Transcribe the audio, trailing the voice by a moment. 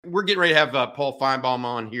We're getting ready to have Paul Finebaum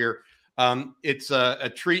on here. It's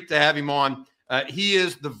a treat to have him on. He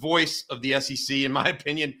is the voice of the SEC, in my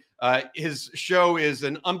opinion. His show is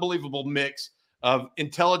an unbelievable mix of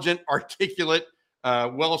intelligent, articulate,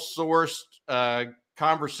 well-sourced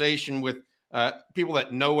conversation with people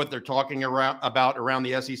that know what they're talking about around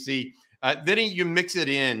the SEC. Then you mix it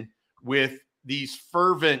in with these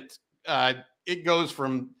fervent, it goes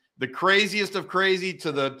from the craziest of crazy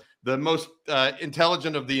to the most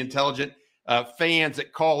intelligent of the intelligent fans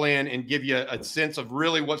that call in and give you a sense of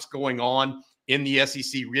really what's going on in the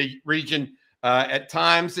SEC region. At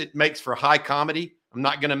times, it makes for high comedy. I'm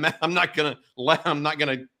not gonna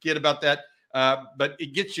kid about that. But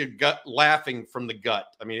it gets you laughing from the gut.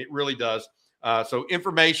 I mean, it really does. So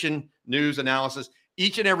information, news, analysis,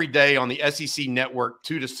 each and every day on the SEC Network,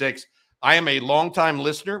 2 to 6. I am a longtime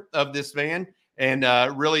listener of this man and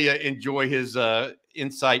really enjoy his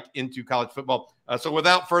insight into college football. So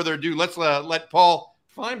without further ado, let's let Paul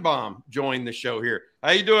Finebaum join the show here.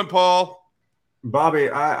 How you doing, Paul? Bobby,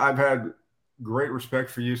 I've had great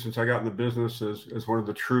respect for you since I got in the business as one of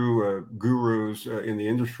the true gurus in the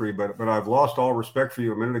industry, but I've lost all respect for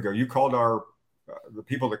you a minute ago. You called the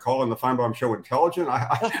people that call in the Finebaum show intelligent.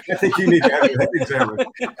 I think you need to have your head examined.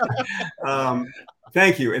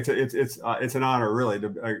 Thank you. It's an honor, really.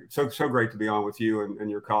 So great to be on with you and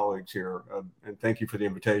your colleagues here, and thank you for the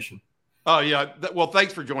invitation. Oh yeah, well,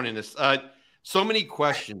 thanks for joining us. So many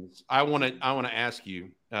questions I want to ask you,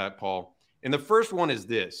 Paul. And the first one is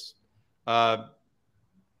this: what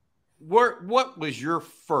was your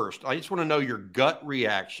first? I just want to know your gut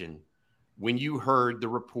reaction when you heard the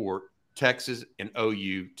report Texas and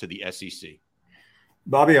OU to the SEC.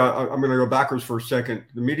 Bobby, I'm going to go backwards for a second.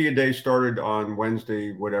 The media day started on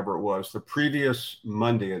Wednesday, whatever it was. The previous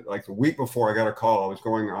Monday, like the week before, I got a call. I was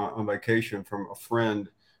going on vacation from a friend,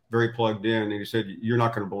 very plugged in, and he said, "You're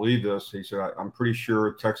not going to believe this." He said, "I'm pretty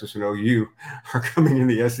sure Texas and OU are coming in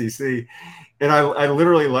the SEC." And I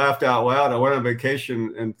literally laughed out loud. I went on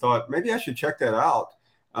vacation and thought, maybe I should check that out.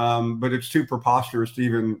 But it's too preposterous to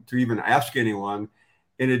even ask anyone.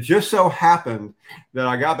 And it just so happened that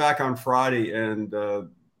I got back on Friday, and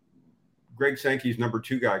Greg Sankey's number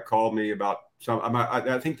 2 guy called me about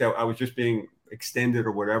I think that I was just being extended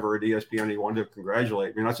or whatever at ESPN. He wanted to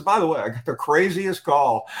congratulate me. And I said, by the way, I got the craziest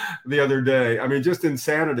call the other day. I mean, just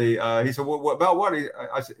insanity. He said, well, what about what?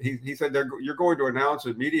 He said, you're going to announce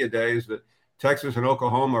at media days that Texas and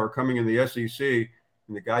Oklahoma are coming in the SEC.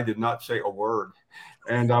 And the guy did not say a word.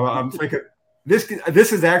 And I'm thinking, this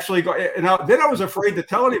is actually going. And then I was afraid to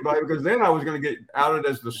tell anybody, because then I was going to get outed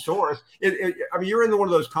as the source. I mean, you're in one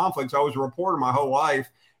of those conflicts. I was a reporter my whole life,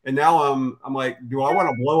 and now I'm like, do I want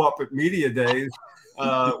to blow up at media days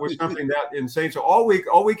with something that insane? So all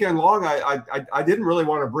weekend long, I didn't really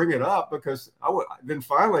want to bring it up, because then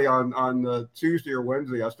finally on Tuesday or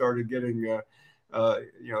Wednesday, I started getting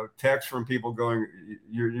texts from people going,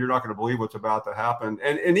 you're not going to believe what's about to happen.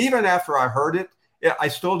 And even after I heard it, I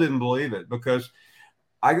still didn't believe it, because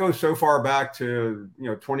I go so far back to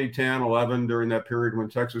 2010, 11, during that period when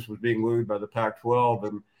Texas was being wooed by the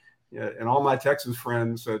Pac-12, and all my Texas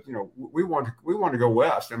friends said, we want to go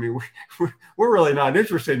west. I mean, we're really not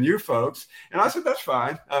interested in you folks. And I said, that's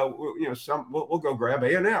fine. We'll go grab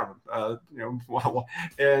A&M.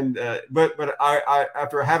 But I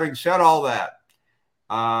after having said all that,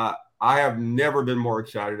 I have never been more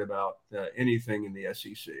excited about anything in the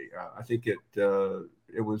SEC. I think it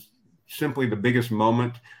was simply the biggest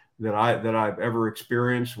moment that I've ever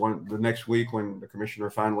experienced. The next week when the commissioner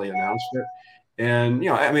finally announced it, and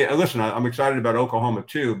I mean, listen, I'm excited about Oklahoma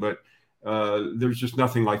too, but there's just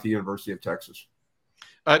nothing like the University of Texas.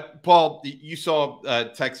 Paul, you saw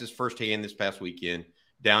Texas firsthand this past weekend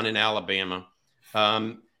down in Alabama.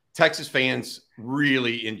 Texas fans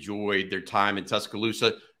really enjoyed their time in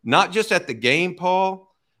Tuscaloosa. Not just at the game,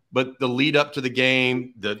 Paul, but the lead up to the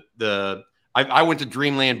game. I went to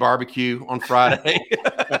Dreamland Barbecue on Friday.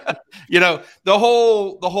 The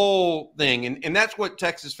whole thing, and that's what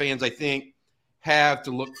Texas fans, I think, have to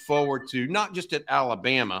look forward to, not just at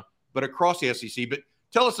Alabama, but across the SEC. But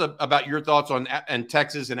tell us about your thoughts on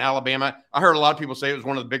Texas and Alabama. I heard a lot of people say it was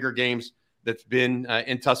one of the bigger games that's been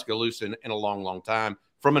in Tuscaloosa in a long, long time,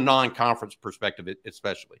 from a non-conference perspective,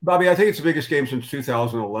 especially. Bobby, I think it's the biggest game since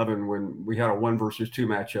 2011, when we had a 1-2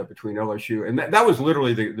 matchup between LSU. And that was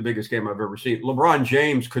literally the biggest game I've ever seen. LeBron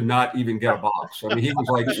James could not even get a box. I mean,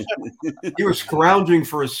 he was scrounging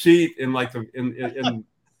for a seat in like the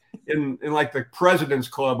President's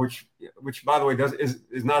Club, which by the way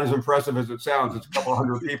is not as impressive as it sounds. It's a couple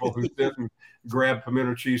hundred people who sit and grab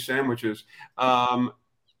pimento cheese sandwiches.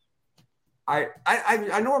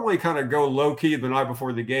 I normally kind of go low key the night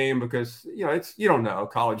before the game because, you don't know,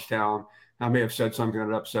 college town. I may have said something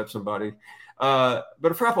that upset somebody. But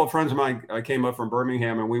a couple of friends of mine came up from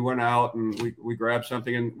Birmingham, and we went out and we grabbed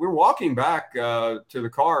something, and we were walking back to the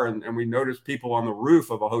car, and we noticed people on the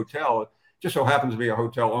roof of a hotel. It just so happens to be a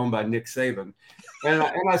hotel owned by Nick Saban. And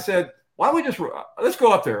I said, why don't we just, let's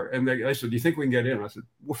go up there. And they said, do you think we can get in? I said,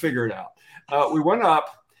 we'll figure it out. We went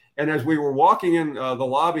up, and as we were walking in the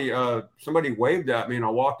lobby, somebody waved at me, and I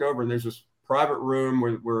walked over, and there's this private room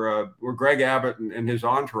where Greg Abbott and his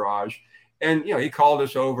entourage. And, he called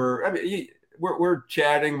us over. I mean, we're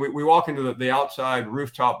chatting. We walk into the outside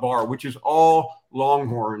rooftop bar, which is all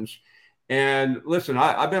Longhorns. And listen,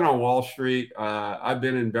 I've been on Wall Street. I've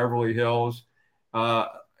been in Beverly Hills.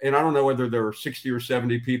 And I don't know whether there were 60 or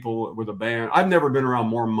 70 people with a band. I've never been around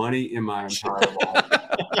more money in my entire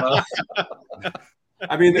life.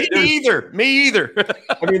 I mean, me either.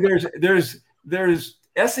 I mean, there's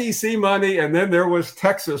SEC money, and then there was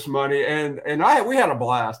Texas money, and we had a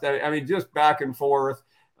blast. I mean, just back and forth.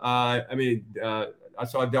 I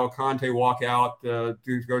saw Del Conte walk out to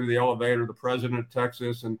go to the elevator, the president of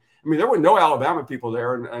Texas, and I mean, there were no Alabama people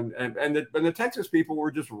there, and the Texas people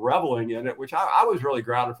were just reveling in it, which I was really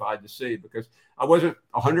gratified to see, because I wasn't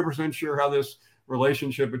 100% sure how this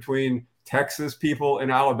relationship between Texas people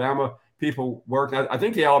and Alabama people worked. I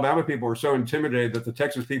think the Alabama people were so intimidated that the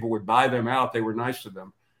Texas people would buy them out. They were nice to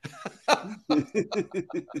them.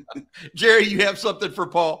 Jerry, you have something for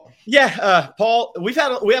Paul? Yeah, Paul, we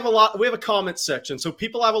have a comment section, so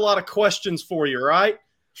people have a lot of questions for you, right?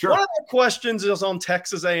 Sure. One of the questions is on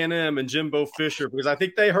Texas A&M and Jimbo Fisher, because I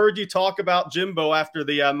think they heard you talk about Jimbo after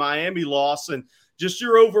the Miami loss, and just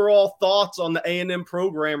your overall thoughts on the A&M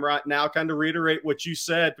program right now. Kind of reiterate what you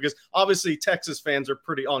said, because obviously Texas fans are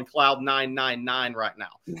pretty on cloud 999 right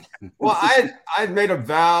now. Well, I'd made a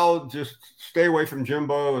vow just stay away from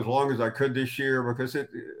Jimbo as long as I could this year, because it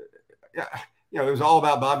was all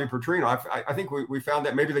about Bobby Petrino. I think we found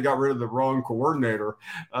that maybe they got rid of the wrong coordinator.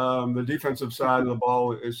 The defensive side of the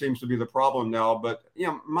ball, it seems to be the problem now. But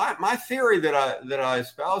my theory that I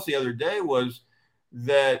espoused the other day was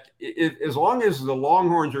that as long as the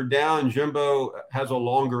Longhorns are down, Jimbo has a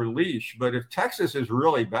longer leash. But if Texas is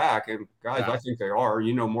really back, and guys, I think they are,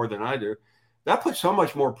 more than I do, that puts so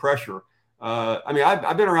much more pressure. I mean,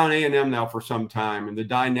 I've been around A&M now for some time, and the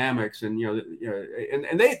dynamics, and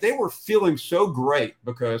and they were feeling so great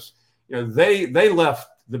because they left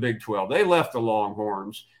the Big 12, they left the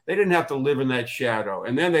Longhorns, they didn't have to live in that shadow,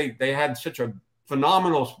 and then they had such a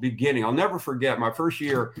phenomenal beginning. I'll never forget my first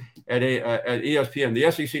year at ESPN.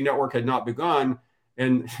 The SEC network had not begun,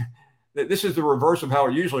 and this is the reverse of how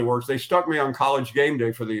it usually works. They stuck me on College Game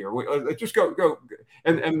Day for the year. Just go.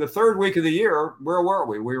 And the third week of the year, where were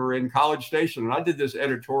we? We were in College Station, and I did this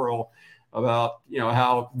editorial about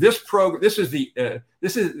how this program. This is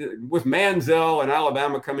with Manziel and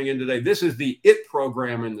Alabama coming in today. This is the IT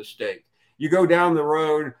program in the state. You go down the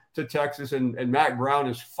road to Texas, and Mack Brown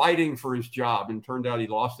is fighting for his job, and turned out he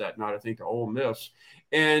lost that night, I think, to Ole Miss.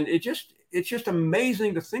 And it's just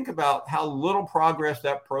amazing to think about how little progress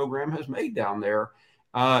that program has made down there.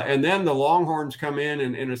 And then the Longhorns come in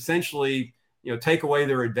and essentially, take away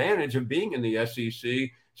their advantage of being in the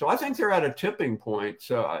SEC. So I think they're at a tipping point.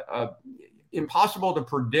 So impossible to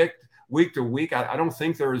predict week to week. I don't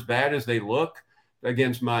think they're as bad as they look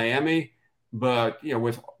against Miami, but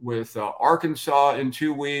with Arkansas in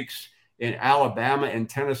 2 weeks, in Alabama and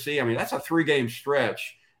Tennessee, I mean, that's a 3-game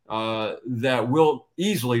stretch that will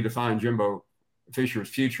easily define Jimbo Fisher's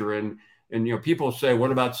future. And people say,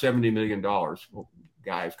 what about $70 million? Well,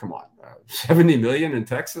 guys, come on, $70 million in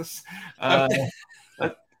Texas?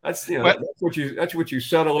 That's what you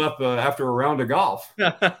settle up after a round of golf.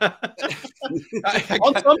 On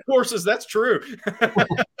some courses, that's true.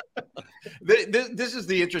 This is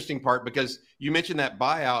the interesting part, because you mentioned that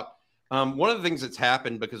buyout. One of the things that's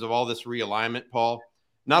happened because of all this realignment, Paul,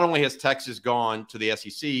 not only has Texas gone to the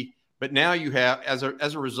SEC, but now you have, as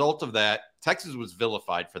a result of that, Texas was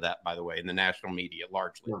vilified for that, by the way, in the national media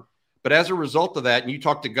largely. Sure. But as a result of that, and you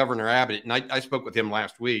talked to Governor Abbott, and I spoke with him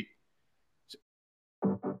last week.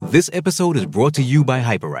 This episode is brought to you by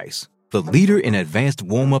Hyperice, the leader in advanced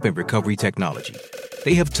warm-up and recovery technology.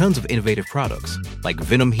 They have tons of innovative products, like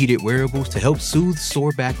Venom-heated wearables to help soothe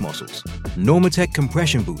sore back muscles, Normatec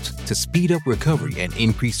compression boots to speed up recovery and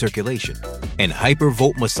increase circulation, and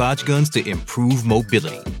Hypervolt massage guns to improve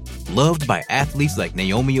mobility. Loved by athletes like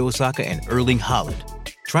Naomi Osaka and Erling Haaland.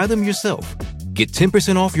 Try them yourself. Get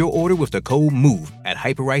 10% off your order with the code MOVE at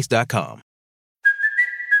Hyperice.com.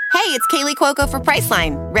 Hey, it's Kaylee Cuoco for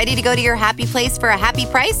Priceline. Ready to go to your happy place for a happy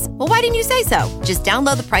price? Well, why didn't you say so? Just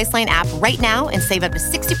download the Priceline app right now and save up to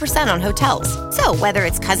 60% on hotels. So whether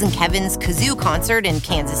it's Cousin Kevin's Kazoo Concert in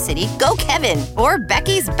Kansas City, go Kevin, or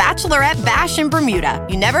Becky's Bachelorette Bash in Bermuda,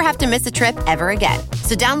 you never have to miss a trip ever again.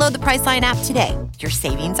 So download the Priceline app today. Your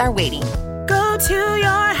savings are waiting. Go to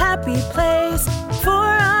your happy place for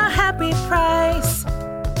a happy price.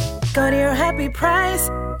 Go to your happy price,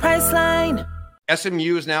 Priceline.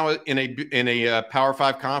 SMU is now in a Power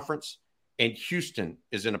 5 conference, and Houston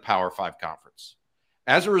is in a Power 5 conference.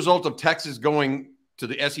 As a result of Texas going to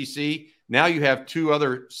the SEC, now you have two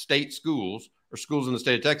other state schools or schools in the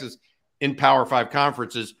state of Texas in Power 5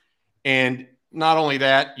 conferences. And not only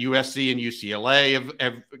that, USC and UCLA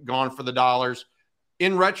have gone for the dollars.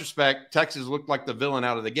 In retrospect, Texas looked like the villain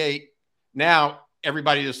out of the gate. Now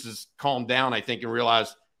everybody just has calmed down, I think, and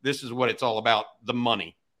realized this is what it's all about, the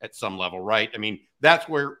money. At some level, right? I mean, that's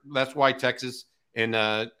why Texas and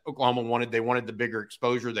Oklahoma wanted the bigger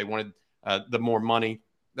exposure. They wanted the more money.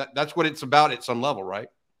 That's what it's about at some level, right?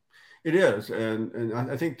 It is, and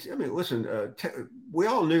I think, I mean, listen, we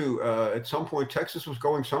all knew at some point Texas was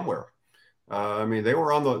going somewhere. I mean, they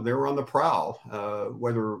were on the prowl,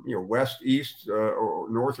 whether west, east, or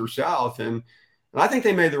north or south, and I think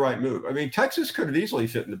they made the right move. I mean, Texas could have easily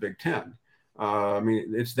fit in the Big Ten. I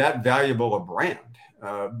mean, it's that valuable a brand.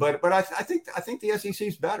 But I think the SEC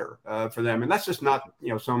is better for them, and that's just not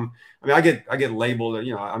some. I mean, I get labeled. I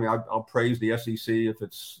mean, I'll praise the SEC if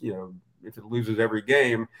it's if it loses every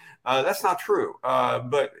game. That's not true.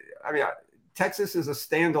 But I mean, Texas is a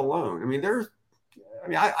standalone. I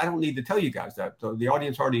mean, I don't need to tell you guys that. The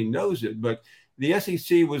audience already knows it. But the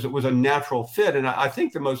SEC was a natural fit, and I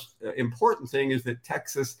think the most important thing is that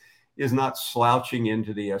Texas is not slouching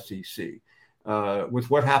into the SEC.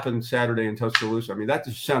 With what happened Saturday in Tuscaloosa, I mean, that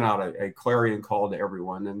just sent out a clarion call to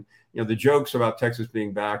everyone. And, the jokes about Texas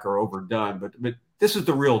being back are overdone, but this is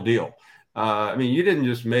the real deal. I mean, you didn't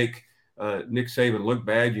just make Nick Saban look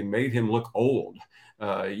bad. You made him look old.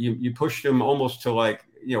 You pushed him almost to like,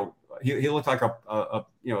 he looked like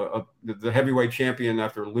the heavyweight champion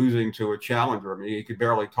after losing to a challenger. I mean, he could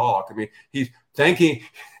barely talk. I mean, he's thanking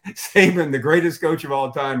Saban, the greatest coach of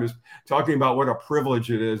all time, is talking about what a privilege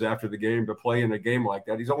it is after the game to play in a game like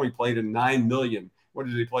that. He's only played in 9 million. What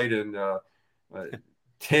has he played in?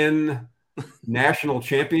 10 national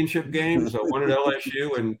championship games. So one at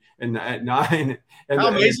LSU and 9. And how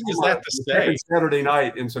amazing is that to say? Saturday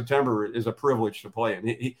night in September is a privilege to play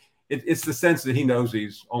in. It's the sense that he knows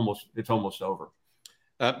it's almost over.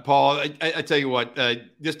 Paul, I tell you what,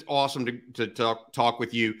 just awesome to talk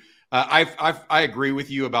with you. I agree with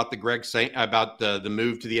you about the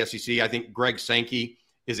move to the SEC. I think Greg Sankey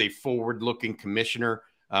is a forward-looking commissioner.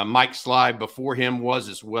 Mike Sly before him was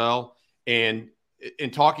as well. And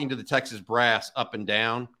in talking to the Texas brass up and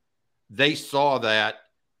down, they saw that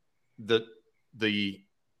the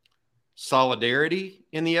solidarity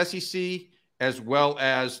in the SEC as well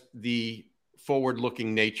as the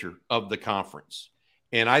forward-looking nature of the conference.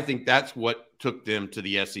 And I think that's what took them to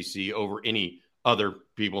the SEC over any other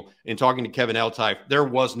people. In talking to Kevin Eltife, there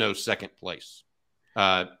was no second place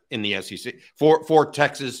in the SEC for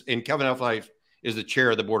Texas. And Kevin Eltife is the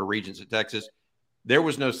chair of the Board of Regents at Texas. There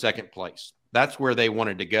was no second place. That's where they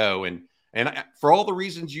wanted to go. And for all the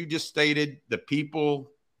reasons you just stated, the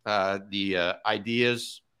people, the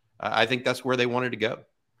ideas, I think that's where they wanted to go.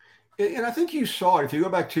 And I think you saw it. If you go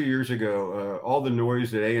back 2 years ago, all the noise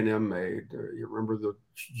that A&M made. You remember the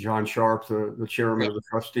John Sharp, the chairman of the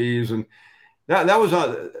trustees, and that was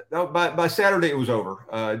by Saturday it was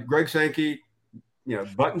over. Greg Sankey,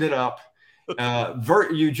 buttoned it up. You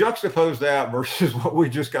juxtapose that versus what we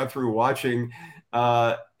just got through watching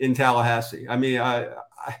in Tallahassee. I mean, I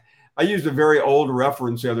used a very old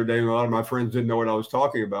reference the other day. A lot of my friends didn't know what I was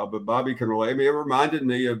talking about, but Bobby can relate. I mean, it reminded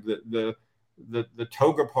me of the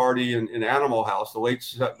toga party in Animal House, the late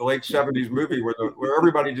 70s movie where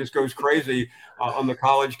everybody just goes crazy on the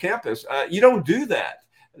college campus. You don't do that.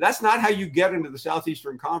 That's not how you get into the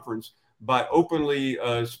Southeastern Conference, by openly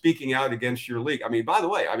speaking out against your league. I mean, by the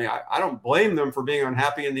way, I don't blame them for being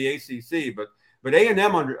unhappy in the ACC, but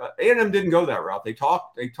A&M didn't go that route. They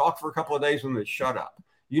talked for a couple of days and they shut up.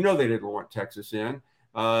 They didn't want Texas in,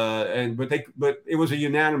 but it was a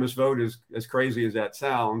unanimous vote, as crazy as that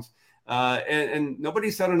sounds. And nobody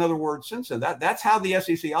said another word since then. That's how the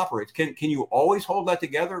SEC operates. Can you always hold that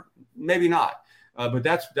together? Maybe not. But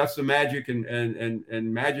that's the magic and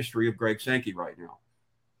magistry of Greg Sankey right now.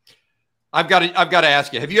 I've got to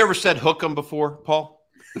ask you, have you ever said hook 'em before, Paul?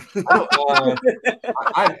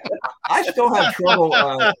 I still have trouble.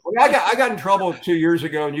 I got in trouble 2 years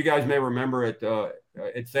ago, and you guys may remember it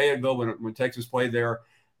at Fayetteville when Texas played there.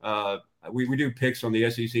 We do picks on the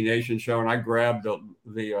SEC Nation show, and I grabbed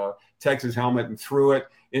the Texas helmet and threw it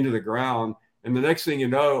into the ground. And the next thing you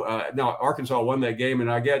know, Arkansas won that game,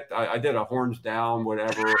 and I did a horns down,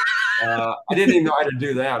 whatever. I didn't even know how to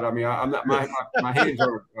do that. I mean, I'm not my hands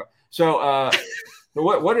are so.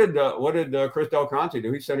 What did Chris Del Conte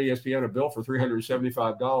do? He sent ESPN a bill for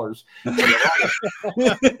 $375. and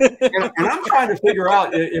I'm trying to figure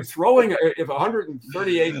out if a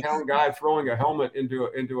 138-pound guy throwing a helmet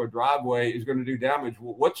into a driveway is going to do damage.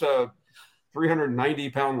 What's a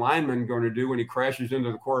 390-pound lineman going to do when he crashes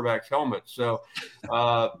into the quarterback's helmet? So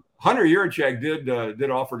Hunter Yurachek did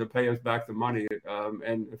offer to pay us back the money,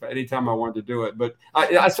 and if anytime I wanted to do it. But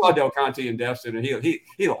I saw Del Conte in Destin, and he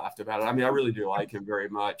laughed about it. I mean, I really do like him very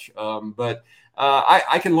much. But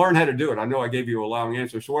I can learn how to do it. I know I gave you a long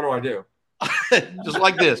answer. So what do I do? Just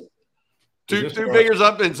like this. Two fingers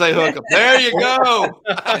up and say hook 'em. There you go.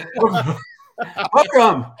 Hook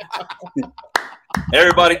 'em.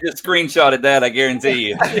 Everybody just screenshotted that, I guarantee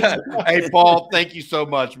you. Hey, Paul, thank you so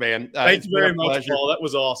much, man. Thanks very much, Paul. That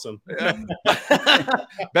was awesome.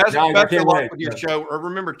 Best of luck with your show.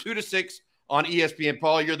 Remember, 2 to 6 on ESPN.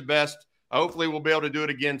 Paul, you're the best. Hopefully, we'll be able to do it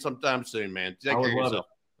again sometime soon, man. Take care of yourself.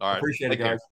 All right. Appreciate it, guys.